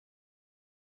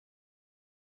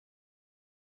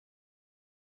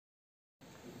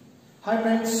Hi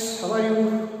friends, how are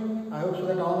you? I hope so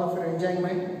that all of you are enjoying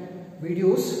my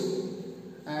videos.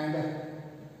 And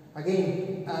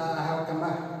again, I have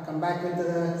come back with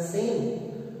the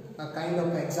same kind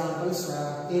of examples,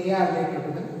 area related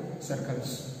to the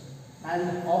circles.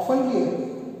 And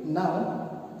oftenly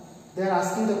now they are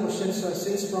asking the questions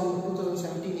since from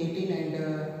 2017-18 and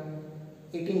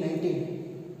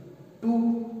 18-19.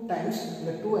 Two times in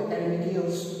the two academic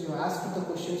years you asked the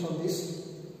questions on this.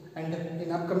 And in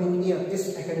upcoming year,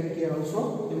 this academic year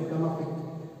also, they will come up with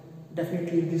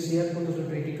definitely this year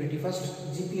 2020-21,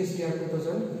 GPS year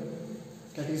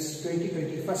 2000, that is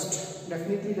 2021.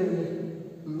 Definitely they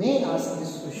may ask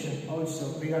this question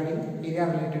also regarding area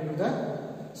related to the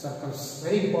circles.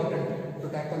 Very important to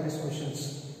tackle these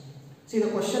questions. See, the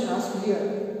question asked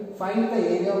here, find the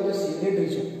area of the shaded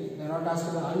region. They are not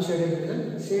asking the unshaded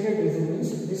region. Shaded region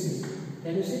means this is.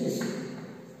 Can you see this?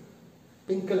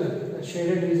 Pink color, the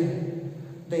shaded region,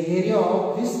 the area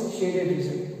of this shaded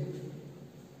region.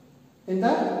 In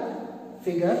the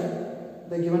figure,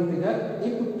 the given figure,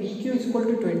 if PQ is equal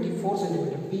to 24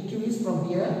 centimeter, PQ is from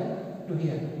here to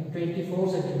here, 24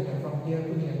 centimeter from here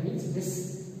to here, means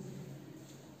this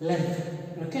length,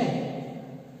 okay?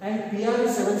 And PR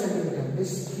is 7 centimeter,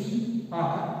 this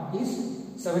PR is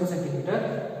 7 centimeter,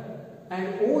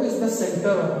 and O is the center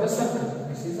of the circle.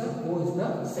 This is O is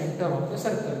the center of the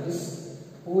circle. This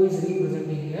O is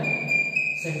representing here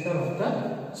center of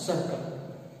the circle.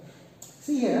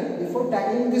 See here, before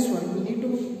tackling this one, we need to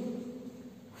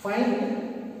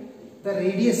find the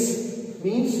radius.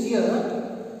 Means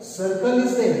here circle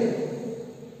is there.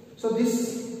 So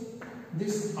this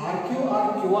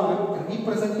RQR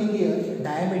representing here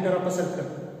diameter of a circle.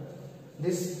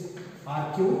 This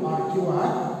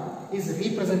RQR is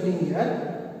representing here,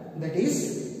 that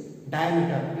is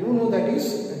diameter. You know that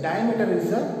is diameter is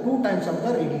the 2 times of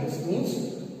the radius,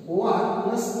 means OR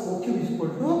plus OQ is equal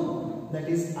to, that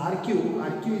is RQ.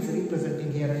 RQ is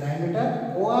representing here a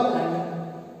diameter, OR and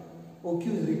OQ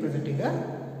is representing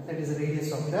that is the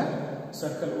radius of the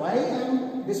circle. Why I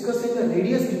am discussing the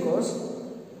radius? Because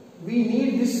we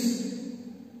need this,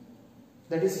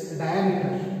 that is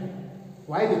diameter.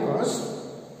 Why? Because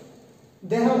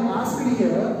they have asked here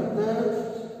the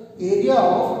area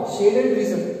of shaded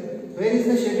region. Where is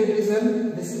the shaded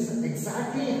region? This is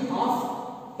exactly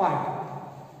half part.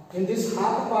 In this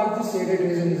half part, the shaded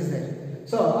region is there.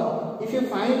 So, if you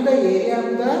find the area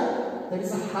of that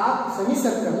is a half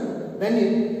semicircle, then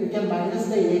you can minus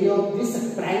the area of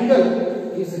this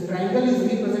triangle. This triangle is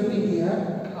representing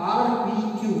here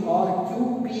RPQ or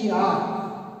QPR.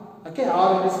 Okay,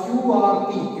 or it is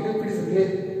QRP.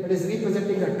 It is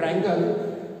representing a triangle.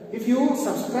 If you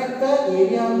subtract the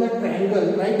area of the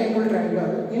triangle, right angle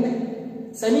triangle, in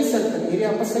semicircle,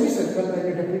 area of a semicircle, then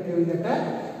you definitely will get the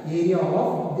area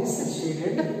of this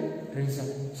shaded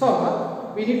region.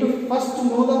 So, we need to first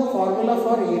know the formula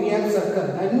for area of circle,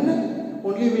 then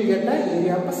only we will get the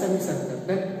area of a semicircle.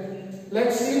 Then,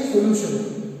 let's see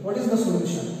solution. What is the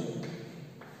solution?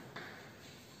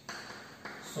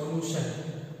 Solution.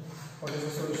 What is the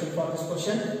solution for this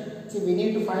question? See, we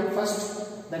need to find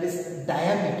first, that is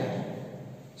diameter.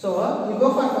 So, we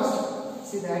go for first,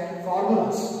 see that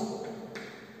formulas.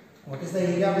 What is the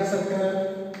area of the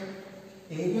circle?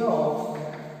 Area of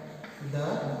the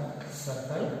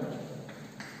circle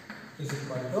is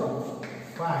equal to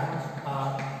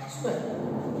 5R square.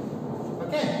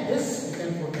 Okay, this you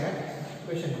can put at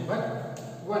question number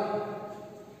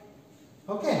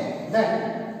 1. Okay, then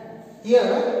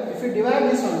here if you divide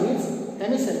this one means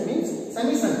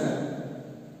semicircle.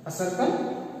 A circle,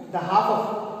 the half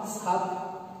of this half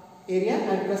area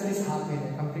and plus this half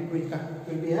area complete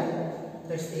will be a,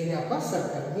 that's area of a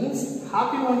circle. Means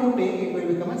half you want to take, it will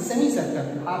become a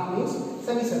semicircle. Half means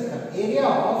semicircle. Area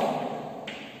of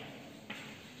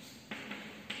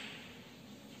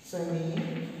semicircle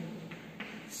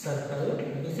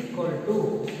is equal to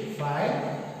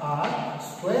 5R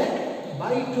square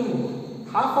by 2.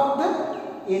 Half of the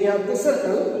area of the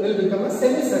circle will become a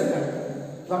semicircle.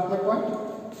 Got my point?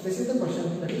 This is the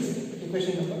question, that is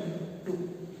equation number 2.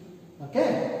 Okay?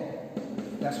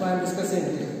 That's why I am discussing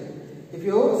this. If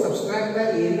you subtract the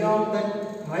area of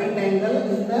that right angle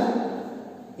in the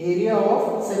area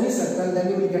of semicircle, then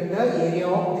you will get the area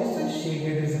of this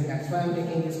shaded region. That's why I am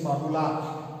taking this formula.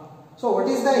 So, what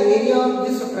is the area of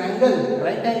this triangle,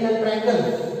 right angle triangle?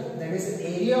 That is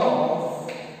area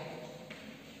of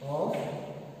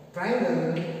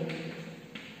triangle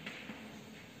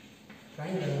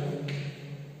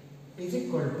is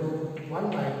equal to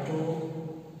 1 by 2,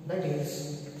 that is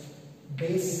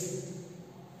base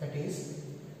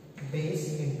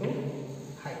into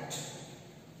height,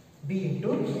 b into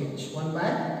h. 1 by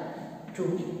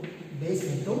 2 base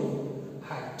into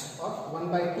height, or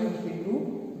 1 by 2 into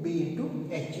b into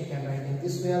h. You can write in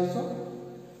this way also.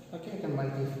 Okay, you can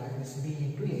multiply this b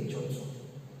into h also.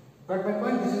 Got my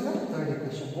point? This is the third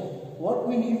equation. What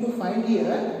we need to find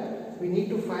here, we need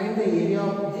to find the area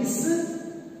of this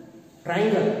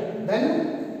triangle,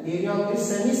 then area of this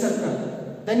semicircle.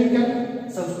 Then you can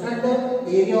subtract the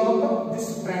area of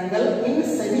this triangle in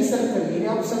semicircle,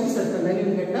 area of semicircle, then you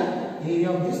will get the area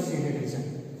of this shaded region.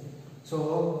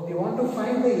 So we want to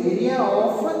find the area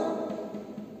of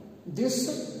this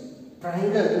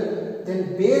triangle,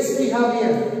 then base we have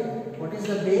here. What is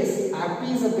the base?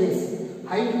 RP is the base.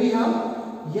 Height we have,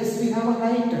 yes, we have a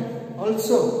height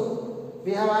also.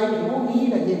 We have height, no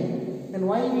need again. Then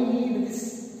why we need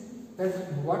this? That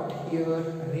what here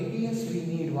radius we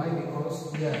need. Why?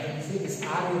 Because here, see, this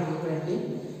R is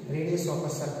representing radius of a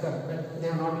circle, but they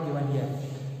are not given here.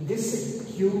 This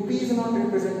QP is not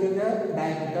representing a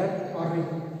diameter or ring,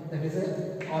 that is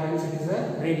a, or else it is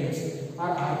a radius.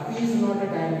 Or RP is not a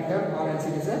diameter, or else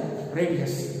it is a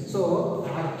radius. So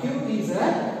RQ is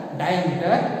a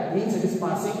diameter, means it is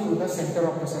passing through the center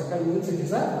of the circle, means it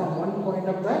is a from one point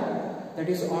of the, that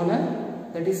is on a,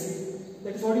 that is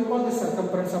what you call the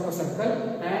circumference of a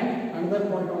circle, and another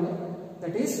point on it,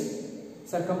 that is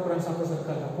circumference of the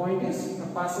circle. The point is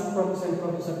passing from the center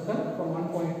of the circle from one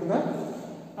point to the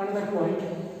another point,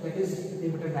 that is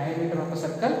the diameter of a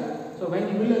circle. So when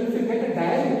you will, if you get a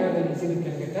diameter, then easily you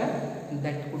can get a,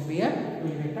 that could be a, you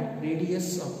will get a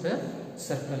radius of the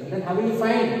circle. Then how will you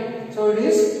find? So it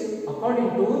is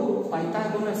according to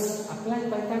Pythagoras. Apply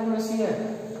Pythagoras here.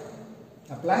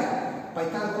 Apply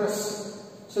Pythagoras.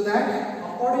 So that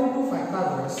according to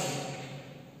Pythagoras,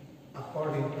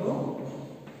 according to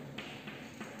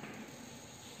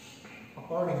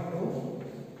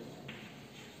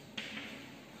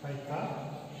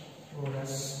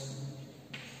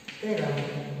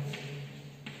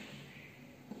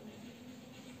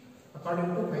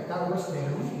Pythagoras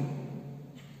theorem,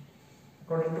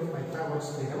 according to Pythagoras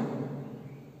theorem,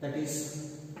 that is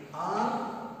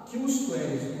RQ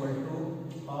square is equal to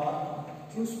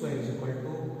RQ square is equal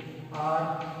to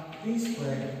RP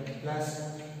square plus,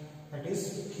 that is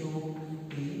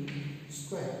QP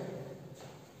square.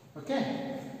 Okay,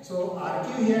 so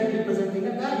RQ here representing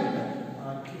a diameter.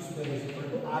 RQ square is equal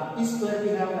to RP square. We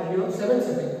have value of 7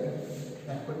 cm.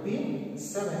 That could be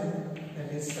 7.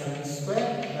 That is 7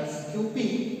 square plus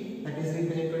QP, that is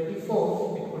representing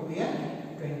 24. It could be a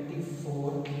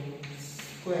 24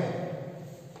 square.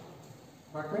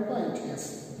 Got my point? Yes.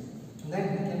 Then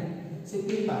we can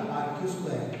simplify. RQ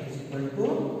square is equal to,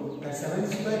 that 7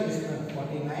 square is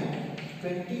 49.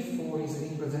 24 is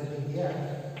representing here.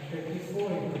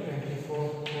 24 into 24,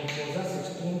 4 goes a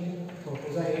 16, 4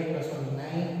 goes a 8 plus 1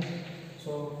 9, so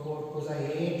 4 goes a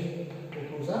 8, 2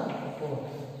 goes a 4,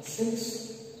 6,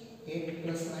 8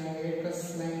 plus 9, 8 plus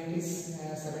 9 is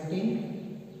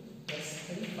 17, plus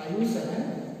 3, 5,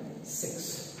 7,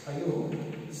 6, 5,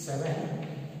 7,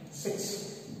 6,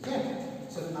 okay.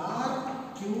 So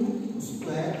RQ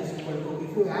square is equal to,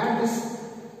 if you add this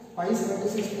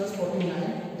 576 plus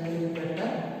 49, then you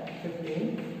get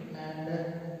 15, and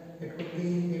it could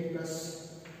be 8 plus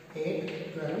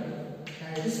 8, 12,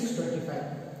 and it is 625.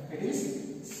 It is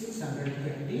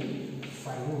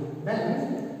 625. Then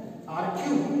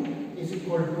RQ is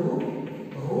equal to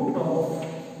root of,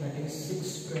 that is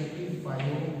 625,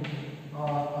 or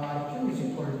RQ is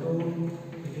equal to,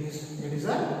 it is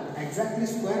a exactly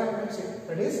square of 6,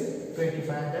 that is 25.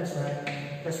 That's why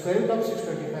the square root of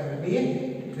 625 will be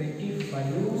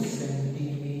 25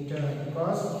 centimeter,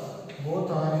 because both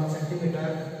are in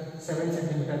centimeter. 7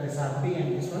 centimeter this RP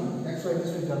and this one. That's why this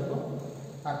is also,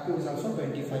 RQ is also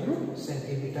 25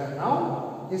 centimeter.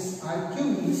 Now this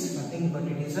RQ is nothing but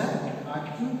it is a,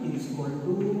 RQ is equal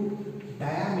to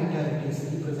diameter. It is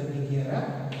representing here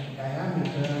a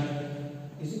diameter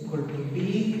is equal to D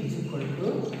is equal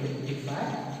to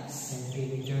 25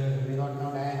 centimeter. We got now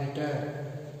diameter.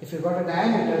 If you got a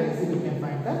diameter, easily you can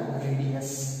find the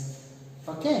radius.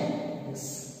 Okay,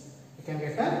 yes, you can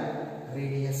get a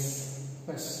radius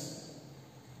first.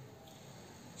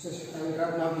 So I will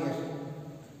grab now here.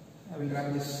 I will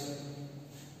grab this.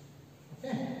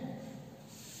 Okay.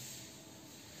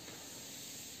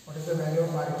 What is the value of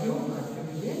RQ? RQ will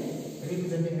be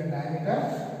representing the diameter.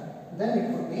 Then it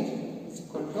would be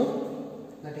equal to,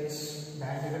 that is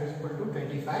diameter is equal to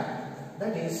 25.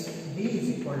 That is D is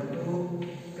equal to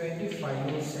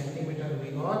 25 centimeter we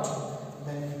got.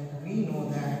 Then we know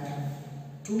that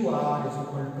 2R is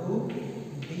equal to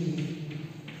D.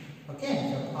 Okay,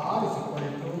 so R is equal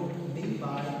to D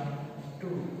by 2.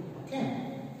 Okay,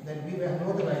 then we will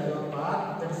know the value of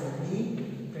R, that is D,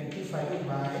 25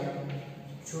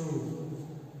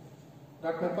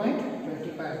 my point?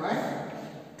 25 by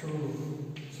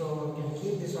 2. So we can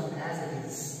keep this one as it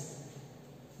is.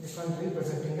 This one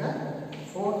representing a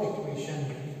fourth equation.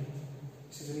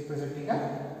 This is representing a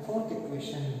fourth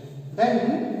equation.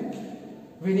 Then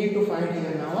we need to find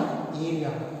here now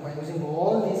area. By using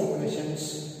all these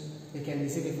equations, we can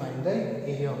easily find the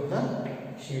area of the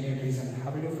shaded region.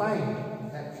 How will you find?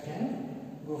 That we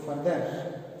can go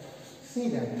further. See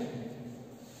that.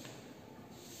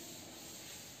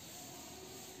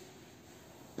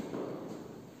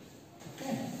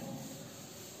 Okay.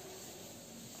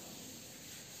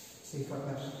 See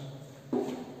further.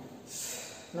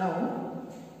 Now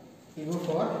we go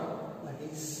for, that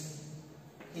is,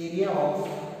 area of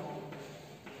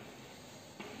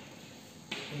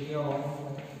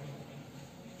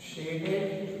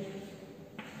shaded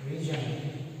region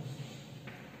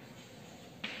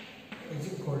is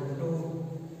equal to,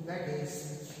 that is,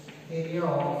 area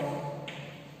of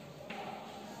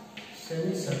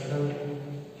semicircle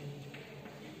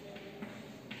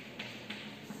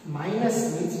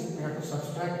minus, means we have to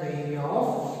subtract the area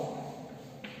of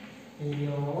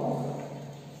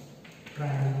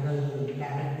triangle.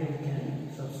 Directly we can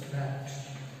subtract.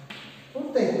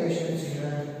 Put the equations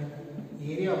here.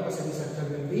 Area of a semicircle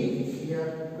will be,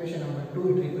 here equation number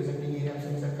 2, it representing area of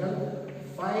semicircle,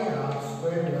 5r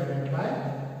square divided by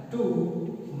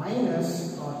 2 minus,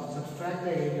 or subtract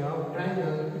the area of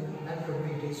triangle, that would be,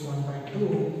 it is 1 by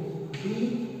 2 b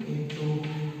into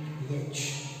h.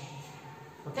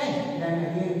 Okay, then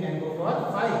again we can go for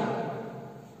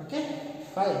 5. Okay,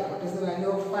 5. What is the value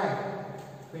of 5?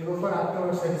 We will go for,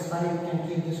 after satisfying, we can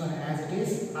keep this one as it is.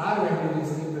 R value is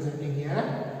representing here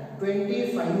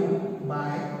 25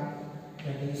 by,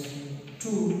 that is, 2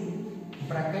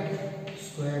 bracket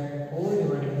square whole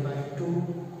divided by 2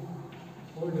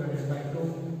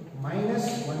 minus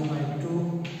 1 by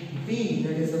 2 b,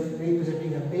 that is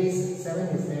representing the base, 7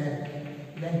 is there.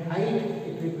 Then height,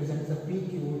 it represents the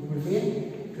PQ, it will be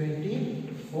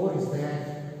 24 is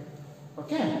there.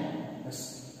 Okay,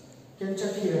 yes. Can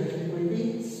check here, it will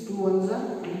be 2 ones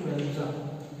are 2 12s are.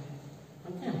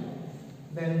 Okay,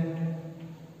 then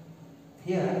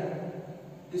here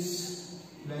this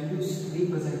values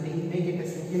representing, make it a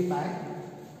simplify.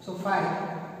 So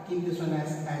 5, keep this one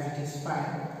as it is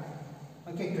 5.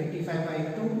 Okay, 25 by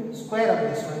 2, square of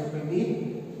this one will be,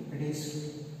 it is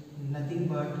nothing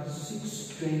but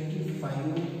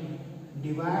 625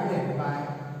 divided by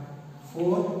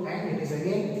 4, and it is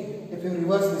again, if you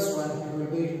reverse this one, it will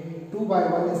be 2 by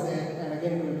 1 is there, and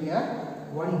again it will be a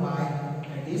 1 by,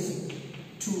 that is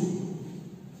 2.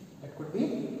 That could be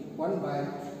 1 by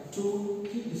 2.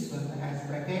 Keep this one as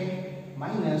bracket,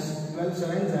 minus 12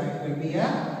 sevens, it will be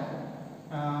a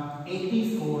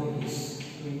 84 is,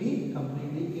 it will be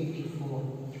completely 84.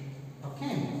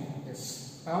 Okay,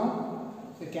 yes. Now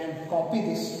you can copy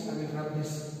this. I will rub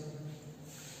this.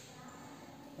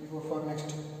 I will go for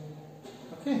next.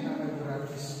 Okay, now I will rub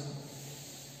this.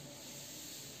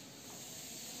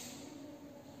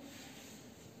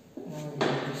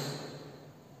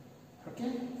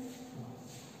 Okay,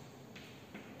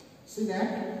 see that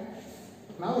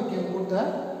now we can put the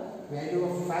value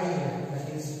of 5 here, that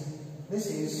is, this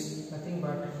is nothing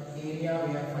but area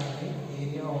we are finding,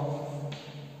 area of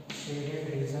shaded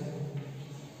region,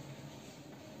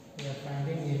 we are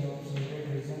finding area of shaded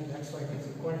region, that's why it is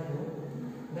equal to,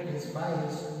 that is 5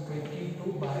 is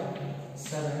 22 by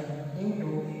 7 into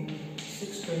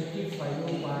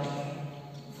 625 by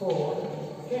 4.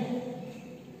 Okay,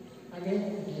 again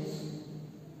it is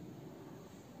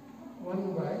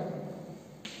 1 by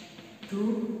 2.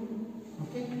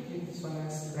 Okay, keep this one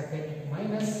as bracket,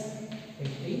 minus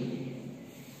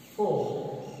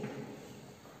 84.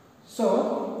 So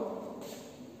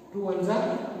 2 ones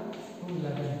are 2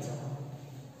 11s are.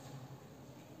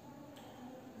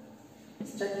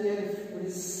 Let's check here if it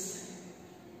is.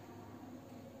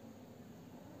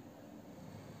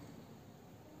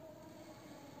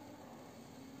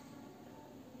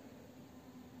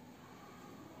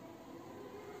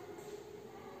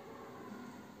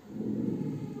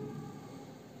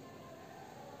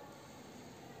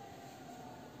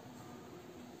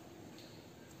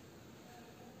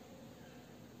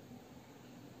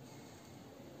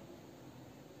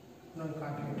 No, you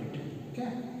can't get it.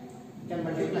 Okay, you can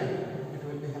multiply, it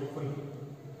will be helpful.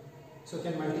 So you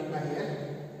can multiply here,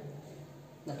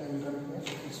 that I will come here,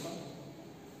 this one.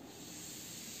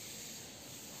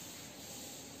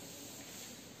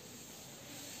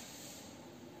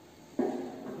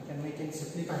 You can make it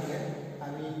simplify here. I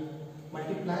will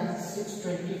multiply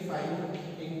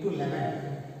 625 into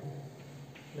 11.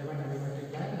 11 I will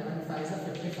multiply, 11 5 is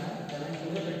 55,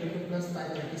 11 2 is 22 plus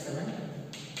 5 27.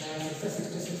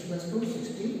 66 plus 2,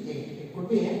 68. It could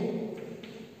be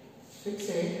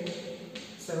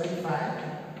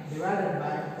 6875 divided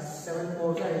by 7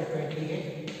 4 is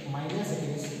 28 minus it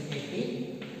is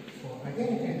 84.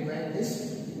 Again you can divide this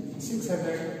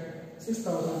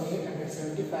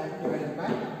 6875 divided by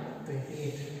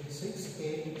 28.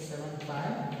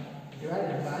 6875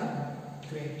 divided by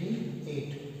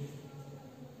 28.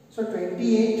 So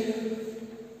 28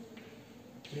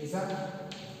 is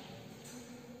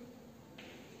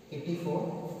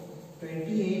 84.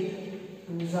 28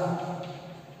 2s are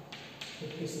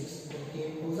 56.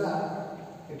 28 2s are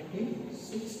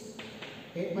 56.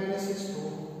 8 minus 6 2.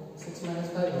 6 minus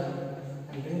 5 1.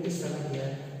 And bring this 7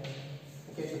 here.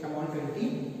 Okay, so come on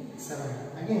 27.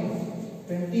 Again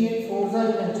 28 4s are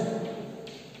you can check.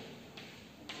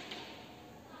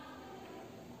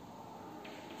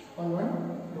 1 1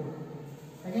 2.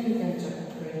 Again you can check.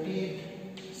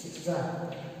 28 6s are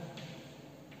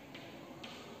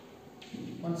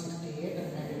 168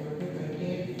 and it will be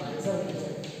 28 5s are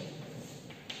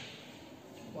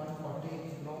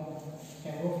 140. No,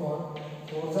 can go for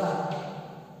 4s are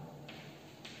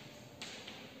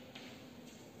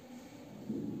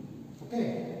okay.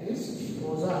 This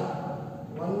 4s are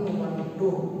 1 1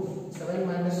 2. 7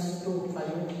 minus 2 5.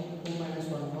 2 minus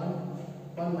 1 1.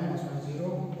 1 minus 1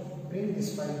 0. Bring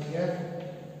this 5 here.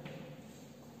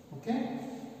 Okay.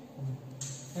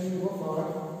 And we go for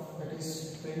that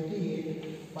is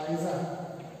 28 5s are.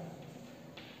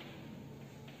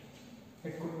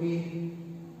 It could be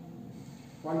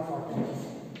 140.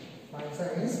 5s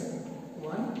is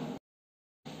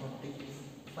 140.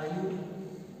 5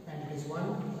 and it is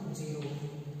 1 0.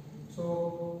 So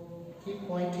keep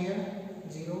point here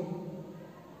 0.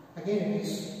 Again it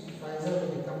is 5s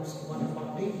becomes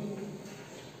 140.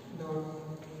 The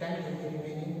 10 will be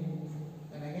remaining.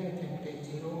 And again you can take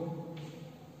 0.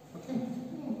 Okay.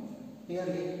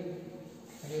 Nearly.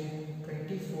 Again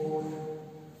 24.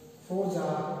 4s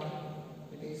are.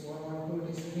 It is 1 1 2. It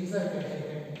is 3s are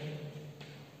taken.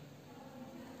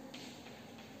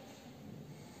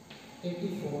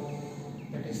 84.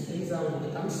 That is 3s are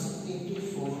becomes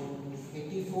 84.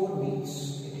 84 means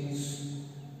it is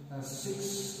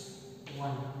 6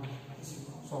 1.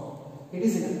 So it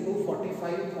is enough.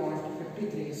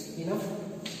 245.53 is enough.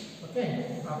 Okay.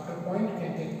 After point you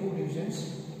can take 2 divisions.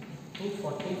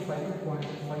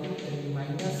 245.53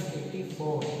 minus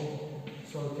 84.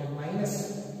 So you can minus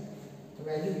the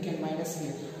value. You can minus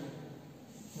here.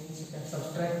 Means you can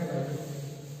subtract the value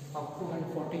of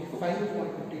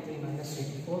 245.53 minus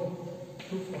 84.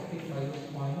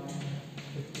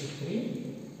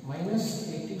 245.53 minus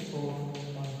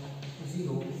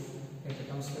 84.0. It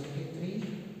becomes 53.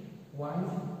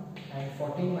 1 and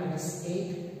 14 minus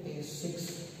 8 is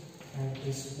 6 and it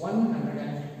is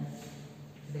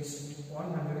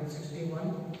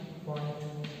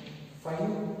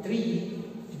 161.53.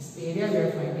 It's the area we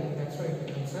are finding. That's why it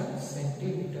becomes a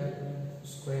centimeter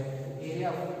square. Area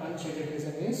of unshaded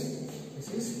region is this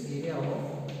is area of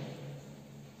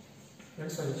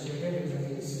shaded region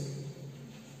is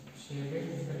shaded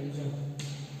region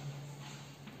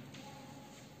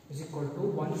is equal to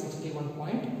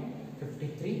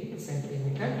 161.53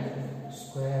 centimeter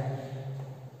square.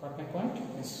 Got my point?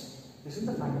 Yes. This is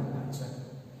the final answer.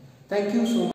 Thank you so much.